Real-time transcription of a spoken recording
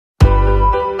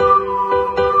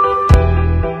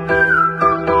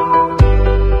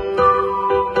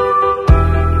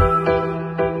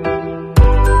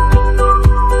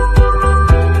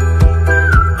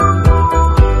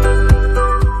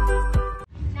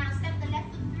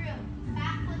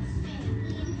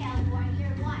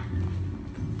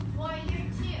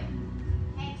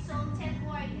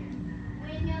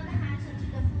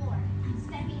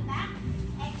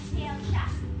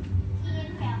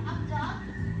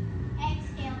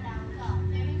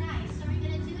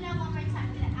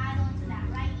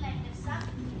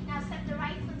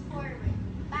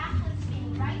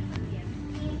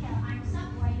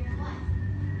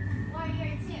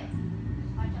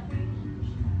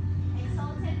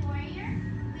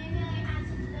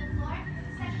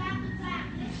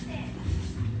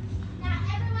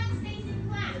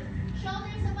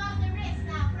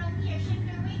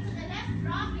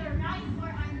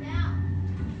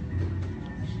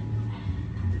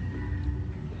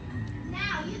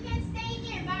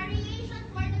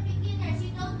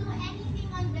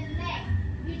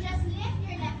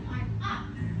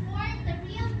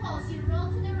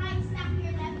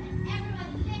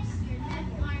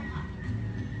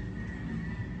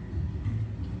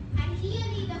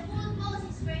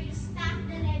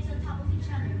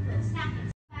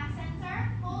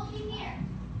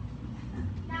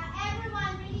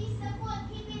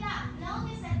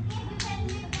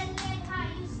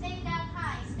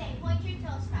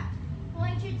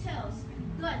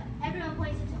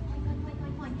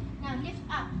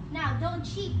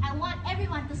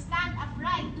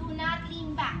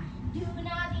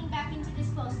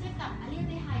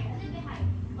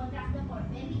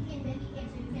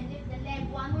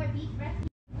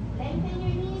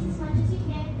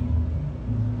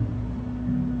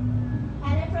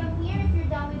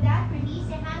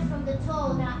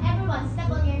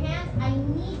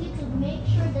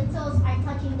toes are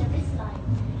touching the wrist line.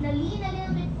 Now lean a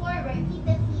little bit forward, keep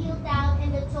the heel down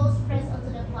and the toes press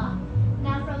onto the block.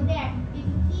 Now from there, if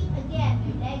you keep again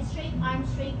your legs straight, arms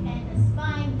straight, and the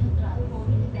spine neutral,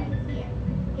 holding it right here.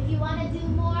 If you want to do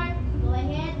more, go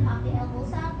ahead, hop the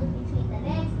elbows up, look between the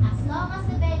legs. As long as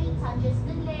the belly touches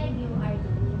the leg, you are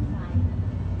doing fine.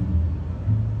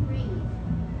 Breathe.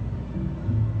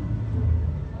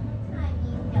 One more time,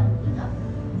 inhale, look up.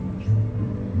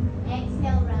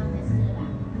 Exhale, roundness to the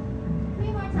back.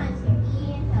 3 more times here.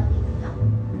 Inhale, lifting up.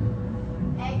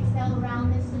 Exhale,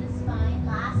 roundness to the spine.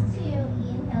 Last 2.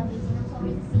 Inhale, lifting up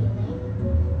towards the ceiling.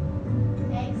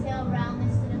 Exhale,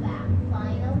 roundness to the back.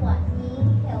 Final 1.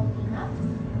 Inhale, lifting up.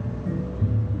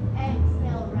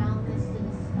 Exhale, roundness to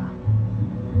the spine.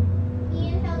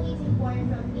 Inhale, easing forward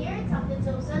from here. Tuck the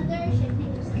toes under,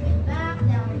 shifting to and back.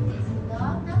 Downward facing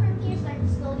dog. Now from here, start to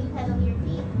slowly pedal your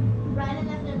feet. Right and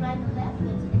left and right and left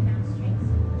into the hamstrings.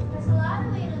 Press a lot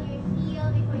of weight on your heel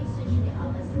before you switch to the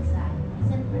opposite side.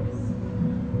 Nice and press.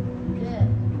 Good.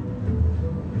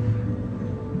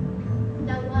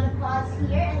 Now you want to pause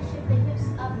here and shift the hips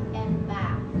up and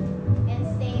back. And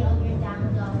stay on your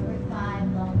down dog for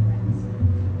 5 long breaths.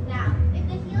 Now, if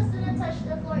the heels do not touch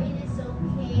the floor, it is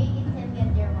okay. It can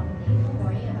get there one day. Don't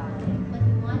worry about it. But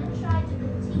you want to try to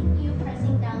continue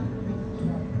pressing down through the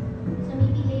heel. So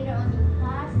maybe later on in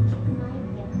class, it might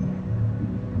get there.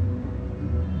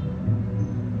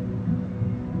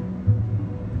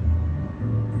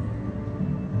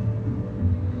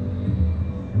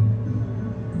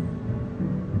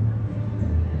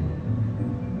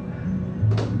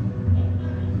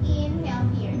 Inhale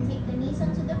here. Take the knees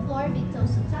onto the floor, big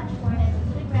toes to touch, forehead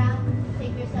into the ground.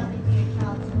 Take yourself into your